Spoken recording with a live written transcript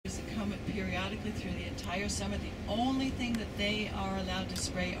periodically through the entire summer. The only thing that they are allowed to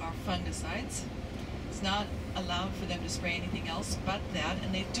spray are fungicides. It's not allowed for them to spray anything else but that,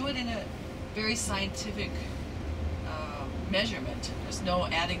 and they do it in a very scientific measurement. There's no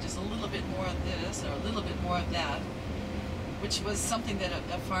adding just a little bit more of this or a little bit more of that, which was something that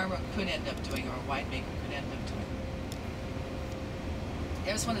a farmer could end up doing, or a winemaker could end up doing.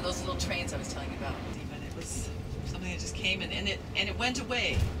 It was one of those little trains I was telling you about, but it was something that just came and it went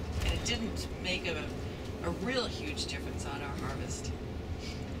away, and it didn't make a real huge difference on our harvest.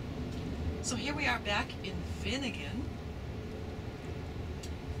 So here we are back in Vinnigan.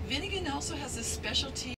 Vinnigan also has a specialty